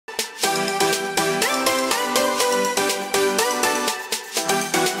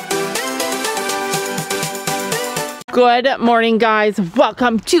Good morning, guys.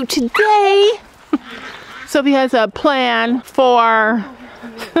 Welcome to today. Sophie has a plan for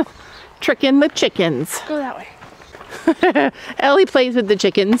tricking the chickens. Go that way. Ellie plays with the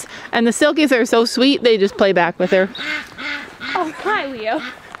chickens, and the Silkies are so sweet, they just play back with her. Oh, hi, Leo.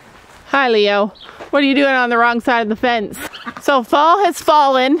 Hi, Leo. What are you doing on the wrong side of the fence? So fall has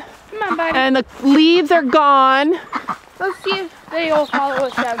fallen, Come on, buddy. and the leaves are gone. Let's see if they all follow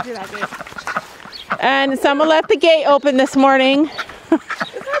us down to that gate. And someone left the gate open this morning.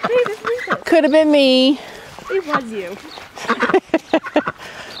 Could have been me. It was you.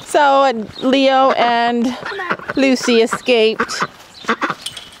 So Leo and Lucy escaped.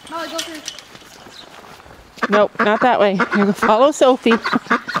 Molly, go through. Nope, not that way. You're gonna follow Sophie.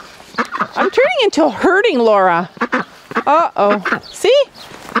 I'm turning into a herding Laura. Uh-oh. See?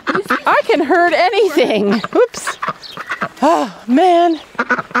 I can herd anything. Oops. Oh, man.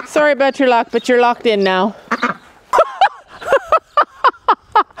 Sorry about your luck, but you're locked in now. You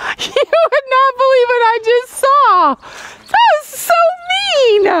would not believe what I just saw. That was so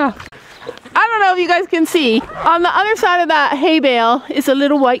mean. I don't know if you guys can see. On the other side of that hay bale is a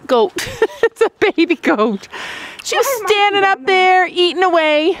little white goat. It's a baby goat. She was standing up there eating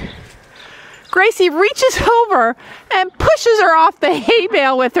away. Gracie reaches over and pushes her off the hay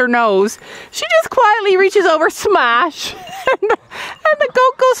bale with her nose. She just quietly reaches over, smash, and the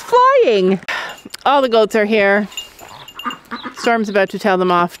goat goes flying. All the goats are here. Storm's about to tell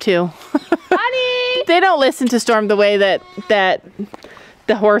them off too. Honey! They don't listen to Storm the way that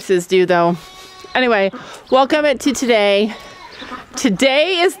the horses do though. Anyway, welcome to today.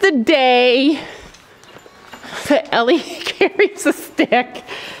 Today is the day that Ellie carries a stick.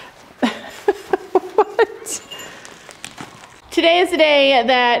 What? Today is the day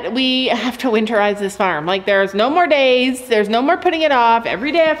that we have to winterize this farm. Like, there's no more days. There's no more putting it off.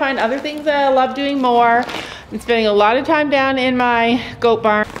 Every day I find other things that I love doing more. I'm spending a lot of time down in my goat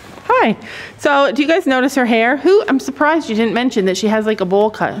barn. Hi. So, do you guys notice her hair? I'm surprised you didn't mention that she has like a bowl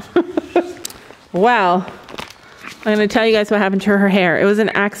cut. Well, I'm going to tell you guys what happened to her hair. It was an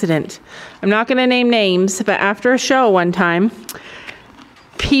accident. I'm not going to name names, but after a show one time,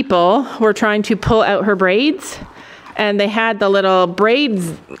 people were trying to pull out her braids, and they had the little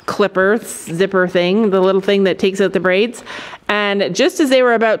braids clipper zipper thing, the little thing that takes out the braids, and just as they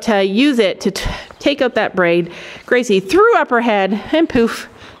were about to use it to take out that braid, Gracie threw up her head and poof,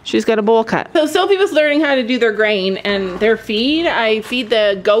 she's got a bowl cut. So Sophie was learning how to do their grain and their feed. I feed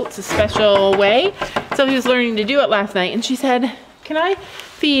the goats a special way. Sophie was learning to do it last night, and she said, can I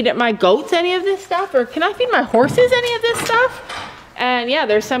feed my goats any of this stuff, or can I feed my horses any of this stuff? And yeah,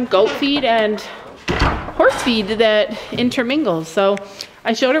 there's some goat feed and horse feed that intermingles. So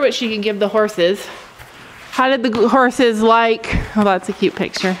I showed her what she could give the horses. How did the horses like, oh, that's a cute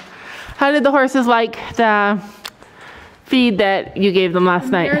picture. How did the horses like the feed that you gave them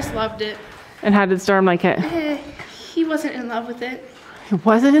last night? Harris loved it. And how did Storm like it? He wasn't in love with it. He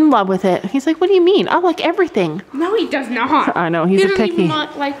wasn't in love with it. He's like, what do you mean? I like everything. No, he does not. I know, he's a picky. He doesn't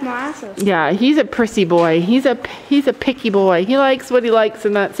even like molasses. Yeah, he's a prissy boy. He's a picky boy. He likes what he likes,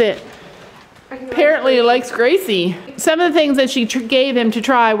 and that's it. Apparently he likes Gracie. Some of the things that she gave him to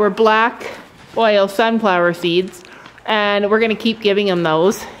try were black oil sunflower seeds, and we're gonna keep giving him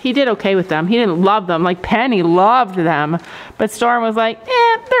those. He did okay with them. He didn't love them. Like Penny loved them, but Storm was like,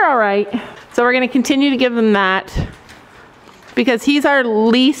 they're all right. So we're gonna continue to give them that, because he's our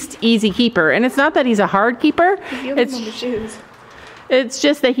least easy keeper. And it's not that he's a hard keeper. It's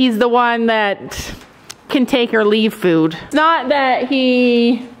just that he's the one that can take or leave food. It's not that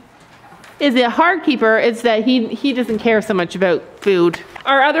he is a hard keeper, it's that he doesn't care so much about food.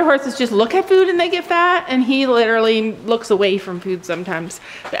 Our other horses just look at food and they get fat, and he literally looks away from food sometimes.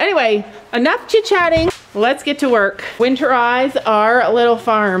 But anyway, enough chit-chatting. Let's get to work. Winterize our little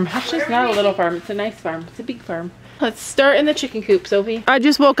farm. Actually, it's not a little farm, it's a nice farm. It's a big farm. Let's start in the chicken coop, Sophie. I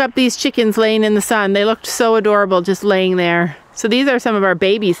just woke up these chickens laying in the sun. They looked so adorable just laying there. So these are some of our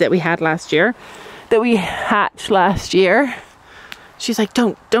babies that we had last year, that we hatched last year. She's like,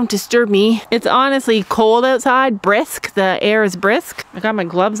 don't disturb me. It's honestly cold outside, brisk. The air is brisk. I got my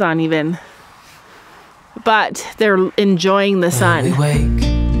gloves on even. But they're enjoying the sun. When we wake,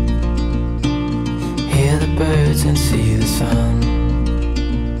 hear the birds and see the sun.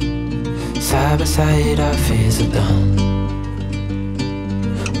 Side by side our fears are done.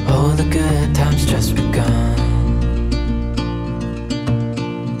 All the good times just begun.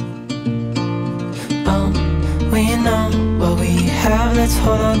 We know what we have, let's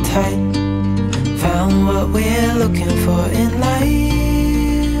hold on tight. Found what we're looking for in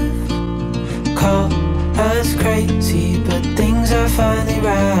life. Call us crazy, but things are finally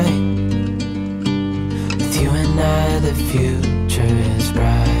right. With you and I, the future is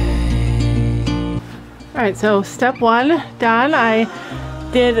bright. All right, so step one done. I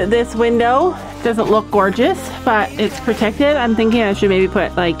did this window. Doesn't look gorgeous, but it's protected. I'm thinking I should maybe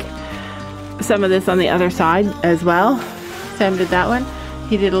put like some of this on the other side as well. Sam did that one.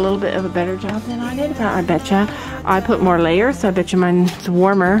 He did a little bit of a better job than I did, but I betcha I put more layers, so I bet you mine's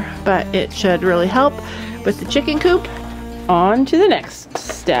warmer, but it should really help with the chicken coop. On to the next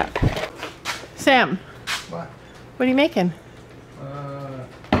step. Sam, What? what are you making?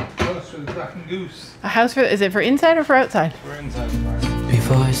 House for the duck and goose. A house for, is it for inside or for outside? We're inside the barn.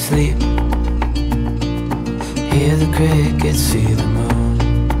 Before I sleep, hear the crickets, see the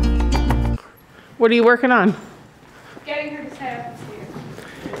moon. What are you working on? Getting her to set up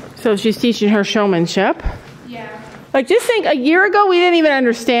upstairs. So she's teaching her showmanship. Yeah. Like, just think, a year ago we didn't even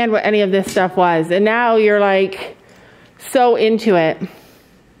understand what any of this stuff was, and now you're like so into it.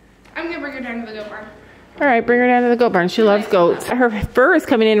 I'm gonna bring her down to the goat barn. All right, bring her down to the goat barn. She loves goats. Her fur is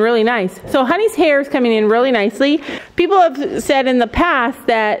coming in really nice. So Honey's hair is coming in really nicely. People have said in the past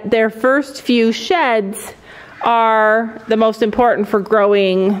that their first few sheds are the most important for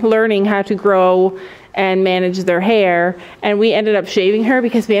growing, learning how to grow and manage their hair. And we ended up shaving her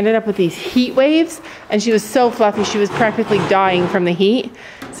because we ended up with these heat waves, and she was so fluffy. She was practically dying from the heat.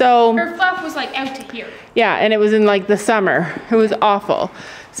 So Her fluff was like out to here. yeah, and it was in like the summer. It was awful.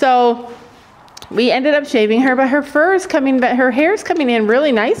 So we ended up shaving her, but her fur is coming, but her hair is coming in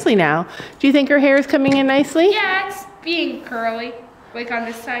really nicely now. Do you think her hair is coming in nicely? Yeah, it's being curly. Like on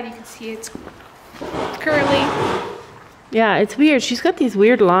this side, you can see it's curly. Yeah, it's weird. She's got these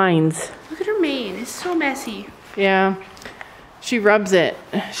weird lines. Look at her mane. It's so messy. Yeah, she rubs it.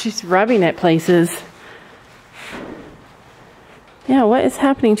 She's rubbing it places. Yeah, what is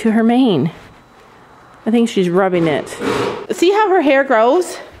happening to her mane? I think she's rubbing it. See how her hair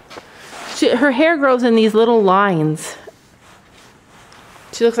grows? Her hair grows in these little lines.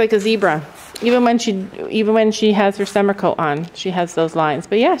 She looks like a zebra. Even when she has her summer coat on, she has those lines.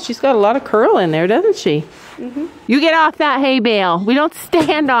 But yeah, she's got a lot of curl in there, doesn't she? Mm-hmm. You get off that hay bale. We don't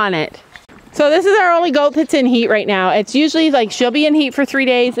stand on it. So this is our only goat that's in heat right now. It's usually like she'll be in heat for 3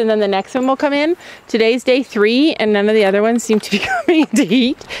 days and then the next one will come in. Today's day 3 and none of the other ones seem to be coming into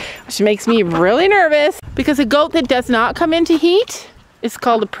heat, which makes me really nervous because a goat that does not come into heat is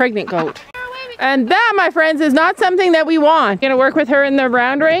called a pregnant goat. And that, my friends, is not something that we want. Gonna work with her in the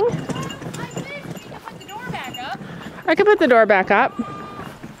round ring. I can put the door back up.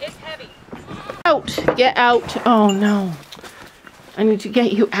 It's heavy. Out, get out. Oh no, I need to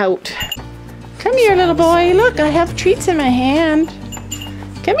get you out. Come here, little boy. Look, I have treats in my hand.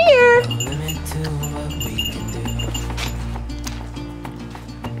 Come here. No limit to what we can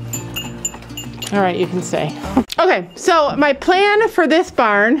do. All right, you can stay. Okay, so my plan for this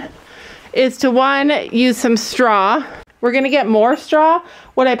barn is to, one, use some straw. We're gonna get more straw.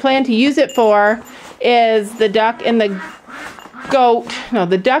 What I plan to use it for is the duck and the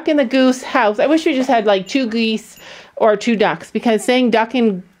the duck and the goose house. I wish we just had like 2 geese or 2 ducks, because saying duck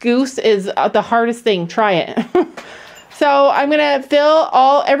and goose is the hardest thing. Try it. So I'm gonna fill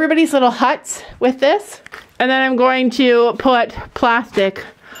everybody's little huts with this, and then I'm going to put plastic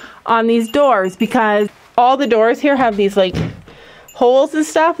on these doors, because all the doors here have these like holes and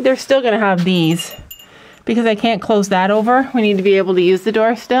stuff. They're still gonna have these because I can't close that over. We need to be able to use the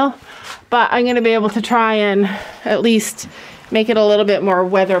door still, but I'm gonna be able to try and at least make it a little bit more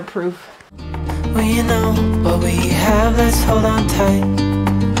weatherproof. We know what we have, let's hold on tight.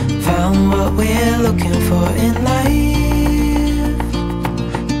 Found what we're looking for in life.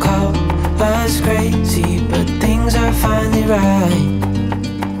 Call us crazy, but things are finally right.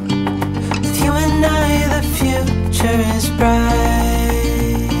 With you and I, the future is bright.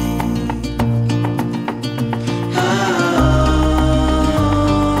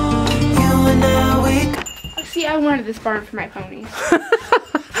 You and I, we See, I wanted this barn for my ponies.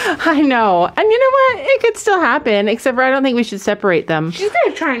 I know, and you know what? It could still happen, except for I don't think we should separate them. She's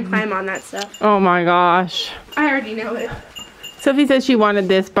gonna try and climb on that stuff. Oh my gosh. I already know it. Sophie said she wanted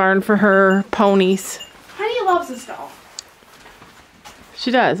this barn for her ponies. Honey loves this doll.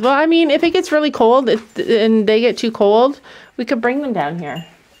 She does. Well, I mean, if it gets really cold and they get too cold, we could bring them down here.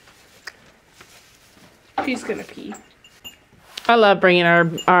 She's gonna pee. I love bringing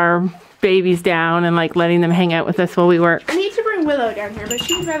our babies down and like letting them hang out with us while we work. I need to bring Willow down here, but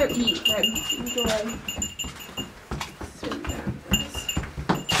she'd rather eat than enjoy.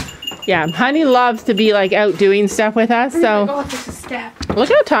 Yeah, Honey loves to be like out doing stuff with us. I'm gonna So go up just a step. look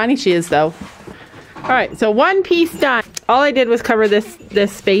how tiny she is, though. All right, so one piece done. All I did was cover this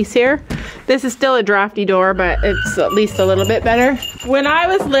space here. This is still a drafty door, but it's at least a little bit better. When I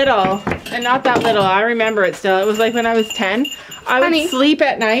was little, and not that little, I remember it still. It was like when I was 10. I would sleep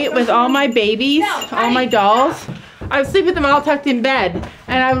at night with all my babies, all my dolls. I would sleep with them all tucked in bed.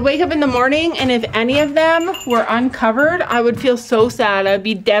 And I would wake up in the morning, and if any of them were uncovered, I would feel so sad. I would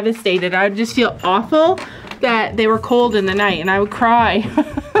be devastated. I would just feel awful that they were cold in the night, and I would cry.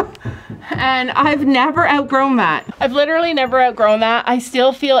 And I've never outgrown that. I've literally never outgrown that. I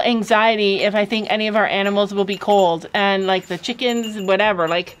still feel anxiety if I think any of our animals will be cold. And like the chickens, whatever,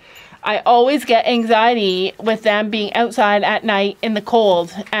 like I always get anxiety with them being outside at night in the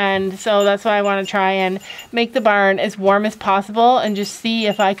cold. And so that's why I want to try and make the barn as warm as possible and just see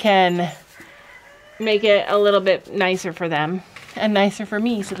if I can make it a little bit nicer for them and nicer for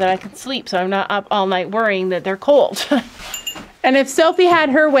me so that I can sleep so I'm not up all night worrying that they're cold. And if Sophie had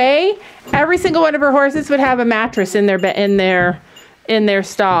her way, every single one of her horses would have a mattress in their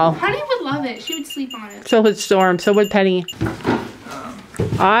stall. Honey would love it. She would sleep on it. So would Storm. So would Penny.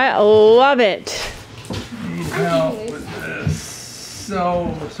 I love it. Need help with this.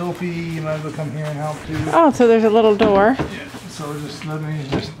 So Sophie, you might as well come here and help too. Oh, so there's a little door. Yeah. So just let me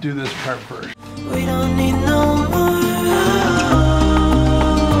just do this part first. We don't need no more.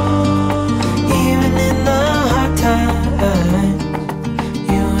 Even in the hard times,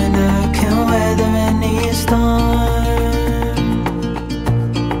 you and I can weather any storm.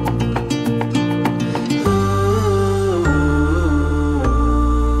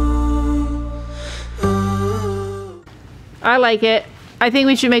 I like it. I think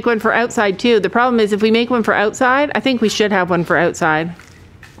we should make one for outside too. The problem is if we make one for outside, I think we should have one for outside.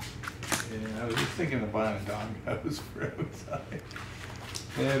 Yeah, I was just thinking of buying a dog house for outside.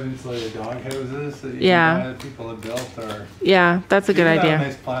 They have insulated dog houses that you can buy that people have built, or yeah, that's a good idea. A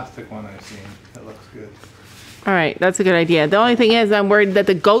nice plastic one I've seen that looks good. All right, that's a good idea. The only thing is I'm worried that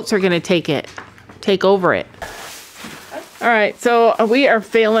the goats are going to take over it. All right, so we are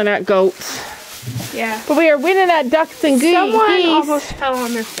failing at goats. Yeah. But we are winning at ducks and geese. Someone almost fell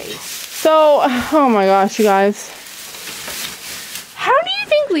on their face. So, oh my gosh, you guys. How do you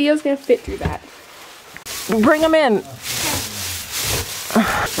think Leo's going to fit through that? Bring them in.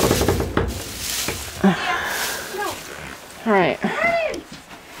 No. All right. Hey,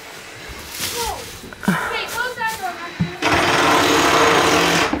 close that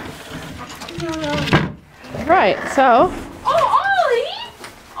door. No. Right, so. Oh, Ollie!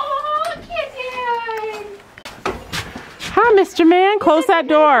 Oh, kitten! Hi, Mr. Man. Close that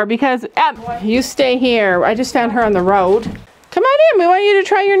door because you stay here. I just found her on the road. Come on in. We want you to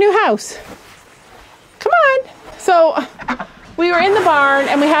try your new house. Come on. So we were in the barn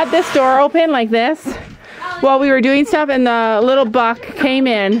and we had this door open like this while we were doing stuff, and the little buck came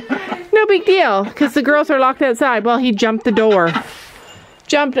in. No big deal because the girls are locked outside. Well, he jumped the door.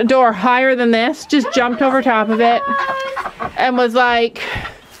 Jumped a door higher than this. Just jumped over top of it and was like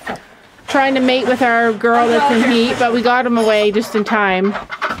trying to mate with our girl that's in heat, but we got him away just in time.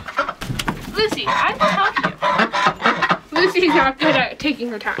 Lucy, I can help you. Lucy's not good at taking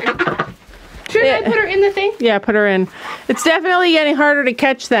her time. Should I put her in the thing? Yeah, put her in. It's definitely getting harder to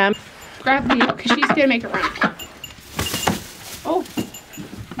catch them. Grab Leo, because she's going to make it run. Oh.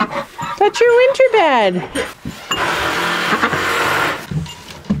 That's your winter bed.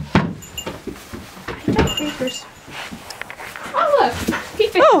 Oh, look. He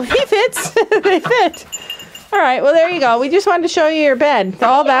fits. Oh, he fits. They fit. All right, well, there you go. We just wanted to show you your bed.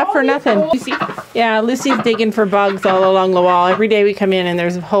 All that for nothing. Lucy. Yeah, Lucy's digging for bugs all along the wall. Every day we come in and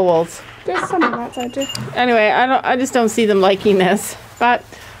there's holes. There's some on that side, too. Anyway, I just don't see them liking this. But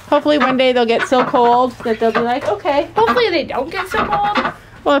hopefully one day they'll get so cold that they'll be like, okay. Hopefully they don't get so cold.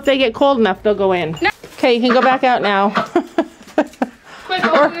 Well, if they get cold enough, they'll go in. No. Okay, you can go back out now. Quick,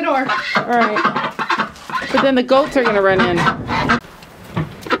 open the door. All right. But then the goats are going to run in.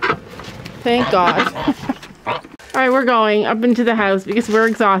 Thank God. All right, we're going up into the house because we're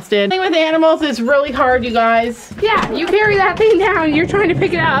exhausted. The thing with animals is really hard, you guys. Yeah, you carry that thing down. You're trying to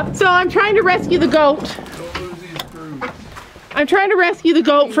pick it up. So I'm trying to rescue the goat. I'm trying to rescue the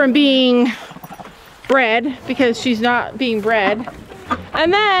goat from being bred because she's not being bred.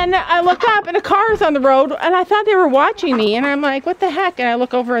 And then I look up and a car is on the road and I thought they were watching me and I'm like, what the heck? And I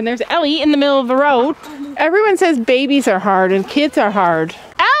look over and there's Ellie in the middle of the road. Everyone says babies are hard and kids are hard.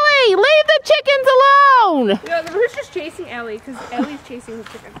 Ellie, leave the chickens alone! No, the rooster's chasing Ellie because Ellie's chasing the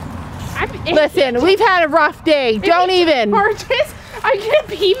chicken. Listen, we've had a rough day. Don't even. Gorgeous. I'm gonna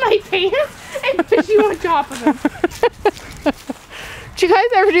pee my pants and push you on top of them. Do you guys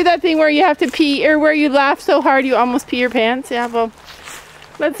ever do that thing where you have to pee, or where you laugh so hard you almost pee your pants? Yeah, well,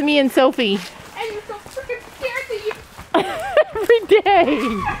 that's me and Sophie. And you're so freaking scared that you... Every day.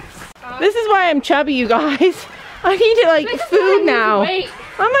 This is why I'm chubby, you guys. I need like food now.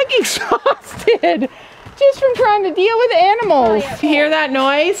 I'm like exhausted just from trying to deal with animals. You hear that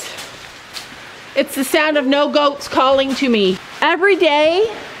noise? It's the sound of no goats calling to me. Every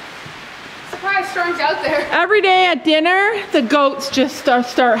day. Surprise, Storm's out there. Every day at dinner, the goats just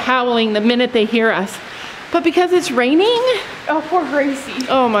start howling the minute they hear us. But because it's raining. Oh, poor Gracie.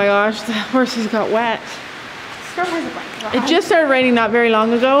 Oh my gosh, the horses got wet. Storm has a blanket on. It just started raining not very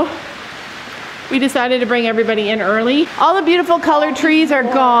long ago. We decided to bring everybody in early. All the beautiful colored trees are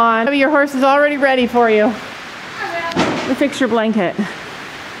gone. Your horse is already ready for you. Let me fix your blanket.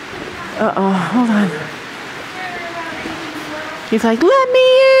 Uh-oh, hold on. He's like, let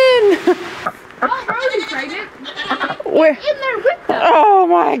me in. Rosie's pregnant. Where? In there with them. Oh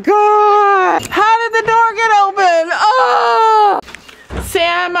my God. How did the door get open? Oh!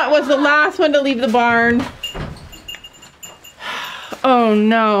 Sam was the last one to leave the barn. Oh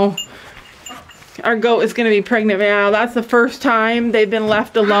no. Our goat is gonna be pregnant now. That's the first time they've been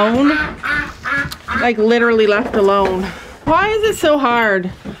left alone. Like literally left alone. Why is it so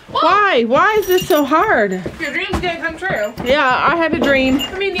hard? Why? Why is this so hard? Your dreams didn't come true. Yeah, I had a dream.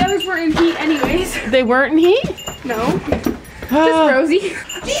 I mean, the others were in heat anyways. They weren't in heat? No. Just Rosie.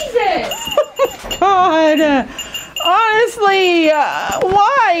 Jesus! God. Honestly,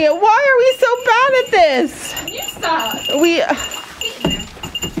 why? Why are we so bad at this? You stop.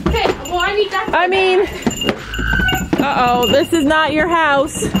 Okay, well, I need that. I mean, uh-oh, this is not your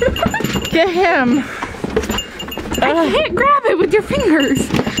house. Get him. I can't grab it with your fingers.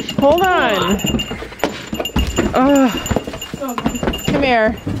 Hold on. Come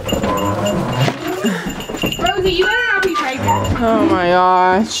here. Rosie, you better not be pregnant. Oh my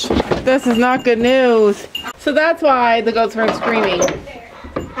gosh. This is not good news. So that's why the goats weren't screaming.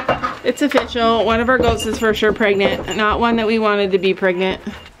 It's official. One of our goats is for sure pregnant. Not one that we wanted to be pregnant.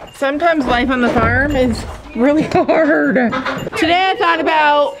 Sometimes life on the farm is really hard. Today I thought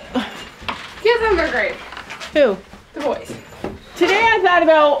about... Give them their grave. Who? The boys. Today I thought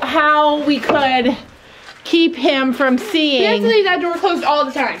about how we could keep him from seeing... He has to leave that door closed all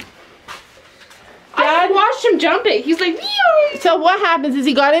the time. I watched him jump it. He's like, meow. So what happens is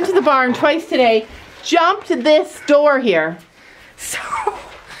he got into the barn twice today, jumped this door here.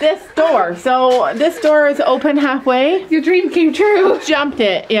 This door is open halfway. Your dream came true. Jumped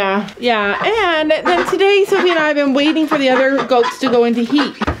it, yeah. Yeah, and then today Sophie and I have been waiting for the other goats to go into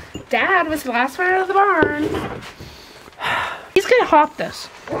heat. Dad was the last one out of the barn. He's gonna hop this.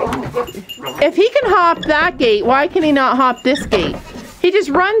 If he can hop that gate, why can he not hop this gate? He just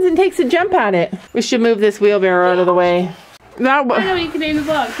runs and takes a jump at it. We should move this wheelbarrow out of the way. I know what you can name the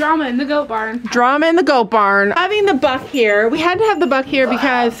vlog. Drama in the goat barn. Drama in the goat barn. Having the buck here, we had to have the buck here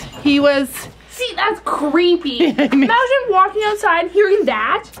because he was... See, that's creepy. Imagine walking outside hearing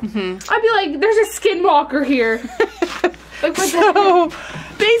that. I'd be like, there's a skinwalker here. Like, what so,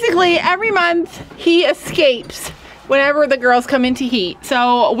 basically, every month he escapes whenever the girls come into heat.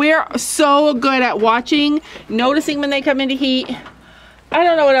 So, we're so good at watching, noticing when they come into heat. I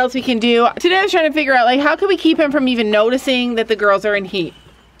don't know what else we can do. Today I was trying to figure out, like, how can we keep him from even noticing that the girls are in heat?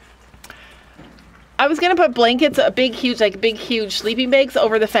 I was gonna put blankets, big huge sleeping bags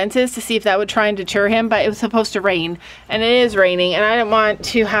over the fences to see if that would try and deter him, but it was supposed to rain, and it is raining, and I didn't want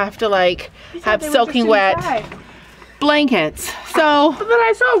to have to, like, have soaking wet blankets. So, but then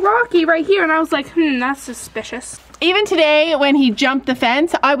I saw Rocky right here, and I was like, that's suspicious. Even today, when he jumped the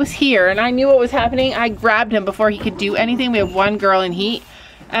fence, I was here and I knew what was happening. I grabbed him before he could do anything. We have one girl in heat,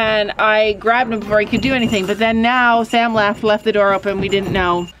 and I grabbed him before he could do anything. But then now, Sam left the door open. We didn't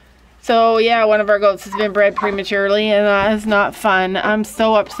know. So yeah, one of our goats has been bred prematurely, and that is not fun. I'm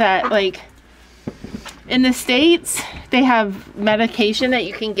so upset. Like, in the States, they have medication that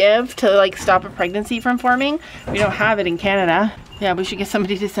you can give to, like, stop a pregnancy from forming. We don't have it in Canada. Yeah, we should get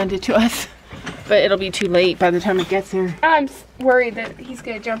somebody to send it to us. But it'll be too late by the time it gets here. I'm worried that he's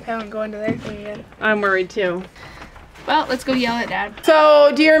gonna jump out and go into their thing again. I'm worried too. Well, let's go yell at Dad.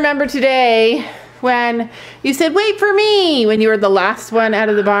 So, do you remember today when you said, wait for me, when you were the last one out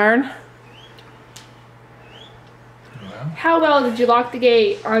of the barn? Yeah. How well did you lock the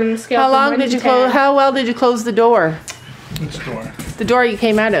gate on a scale How long did you close? How well did you close the door? Which door? The door you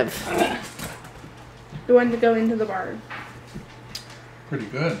came out of. The one to go into the barn. Pretty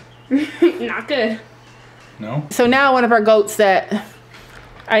good. Not good. No? So now one of our goats that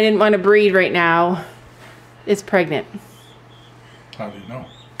I didn't want to breed right now is pregnant. How do you know?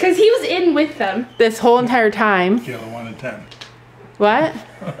 Because he was in with them. This whole entire time. Scale of 1 to 10. What?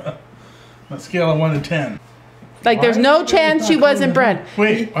 A scale of 1 to 10. Like, Why there's no is it chance she wasn't bred.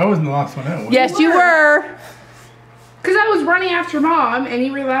 Wait, I wasn't the last one out. Yes, you were. Because I was running after Mom, and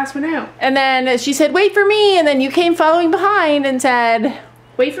you were the last one out. And then she said, wait for me. And then you came following behind and said,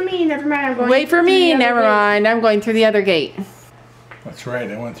 wait for me, never mind. I'm going wait for me, never mind. I'm going through the other gate. That's right,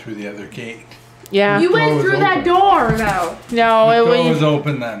 I went through the other gate. Yeah. You went through that door, though. No, The door was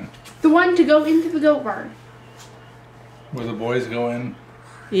open then. The one to go into the goat barn. Where the boys go in?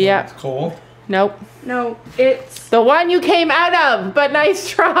 Yep. It's cold? Nope. No, it's... The one you came out of, but nice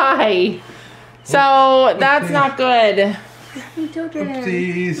try. So that's not good. Children.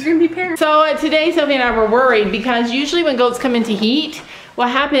 Oopsies. We're gonna be parents. So today Sophie and I were worried because usually when goats come into heat, what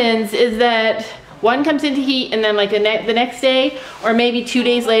happens is that one comes into heat and then like the next day or maybe 2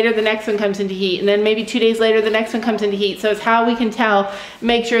 days later the next one comes into heat and then maybe 2 days later the next one comes into heat. So it's how we can tell,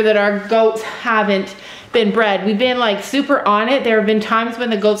 make sure that our goats haven't been bred. We've been like super on it. There have been times when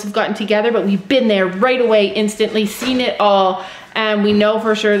the goats have gotten together, but we've been there right away, instantly, seen it all, and we know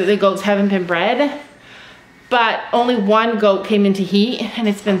for sure that the goats haven't been bred. But only one goat came into heat, and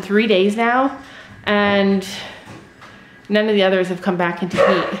it's been 3 days now, and none of the others have come back into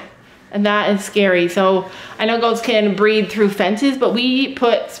heat. And that is scary. So I know goats can breed through fences, but we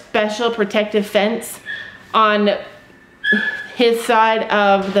put special protective fence on his side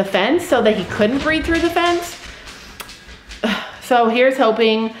of the fence so that he couldn't breed through the fence. So here's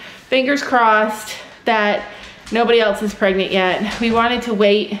hoping, fingers crossed, that nobody else is pregnant yet. We wanted to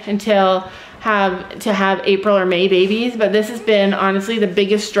wait until have April or May babies, but this has been honestly the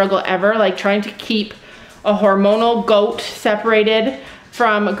biggest struggle ever, like trying to keep a hormonal goat separated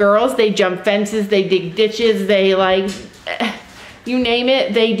from girls. They jump fences, they dig ditches, they like, you name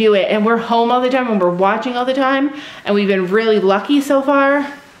it, they do it. And we're home all the time and we're watching all the time, and we've been really lucky so far,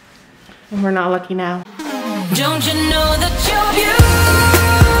 and we're not lucky now. Don't you know that you're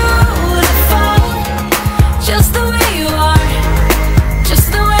beautiful, just the